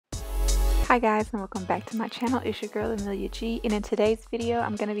Hi guys, and welcome back to my channel. It's your girl Amelia G, and in today's video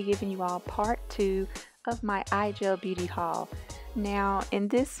I'm going to be giving you all part 2 of my igel beauty haul. Now in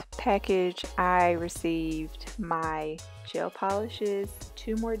this package I received my gel polishes,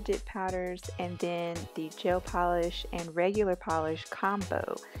 2 more dip powders, and then the gel polish and regular polish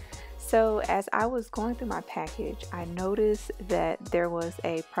combo. So as I was going through my package, I noticed that there was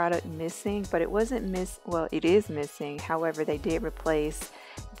a product missing, but it wasn't well, it is missing. However, they did replace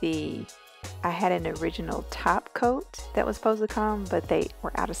I had an original top coat that was supposed to come, but they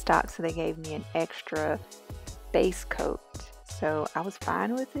were out of stock, so they gave me an extra base coat. So I was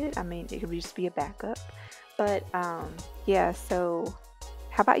fine with it. I mean, it could just be a backup. But yeah, so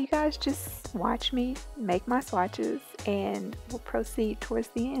how about you guys just watch me make my swatches and we'll proceed towards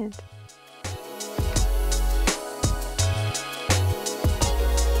the end.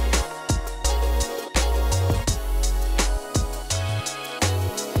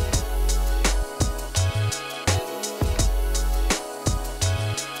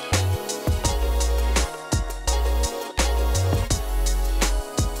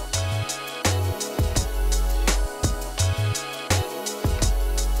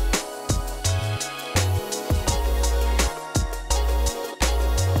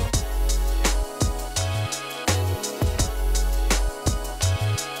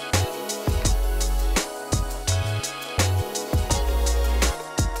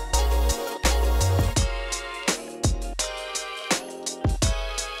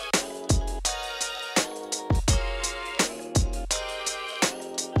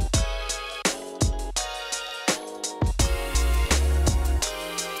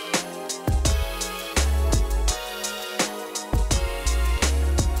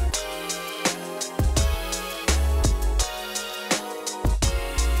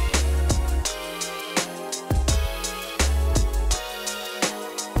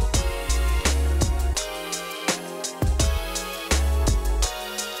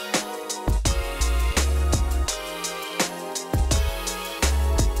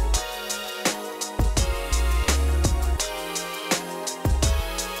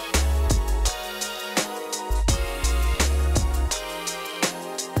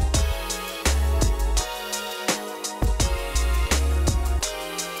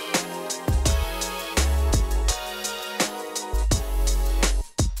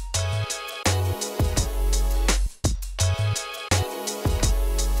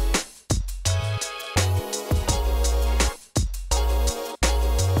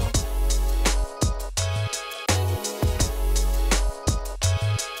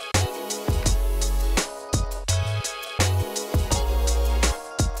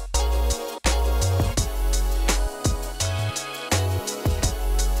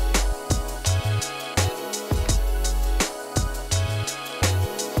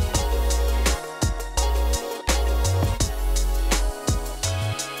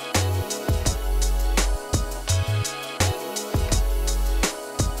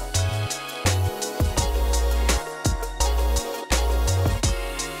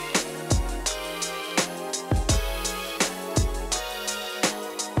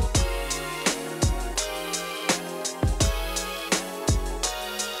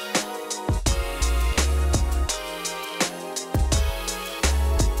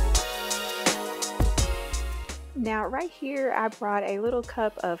 Now right here I brought a little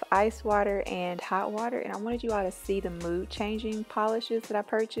cup of ice water and hot water, and I wanted you all to see the mood changing polishes that I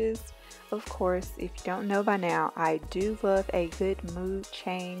purchased. Of course, if you don't know by now, I do love a good mood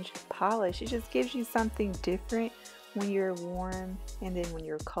change polish. It just gives you something different when you're warm and then when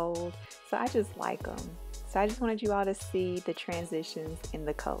you're cold. So I just like them. So I just wanted you all to see the transitions in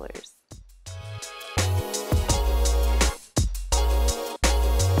the colors.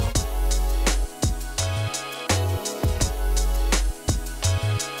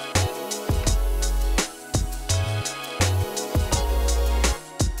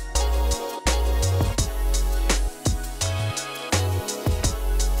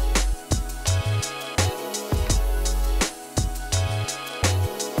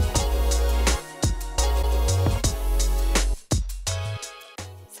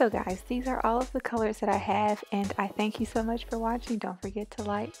 So guys, these are all of the colors that I have, and I thank you so much for watching. Don't forget to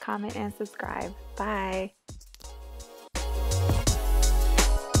like, comment, and subscribe. Bye!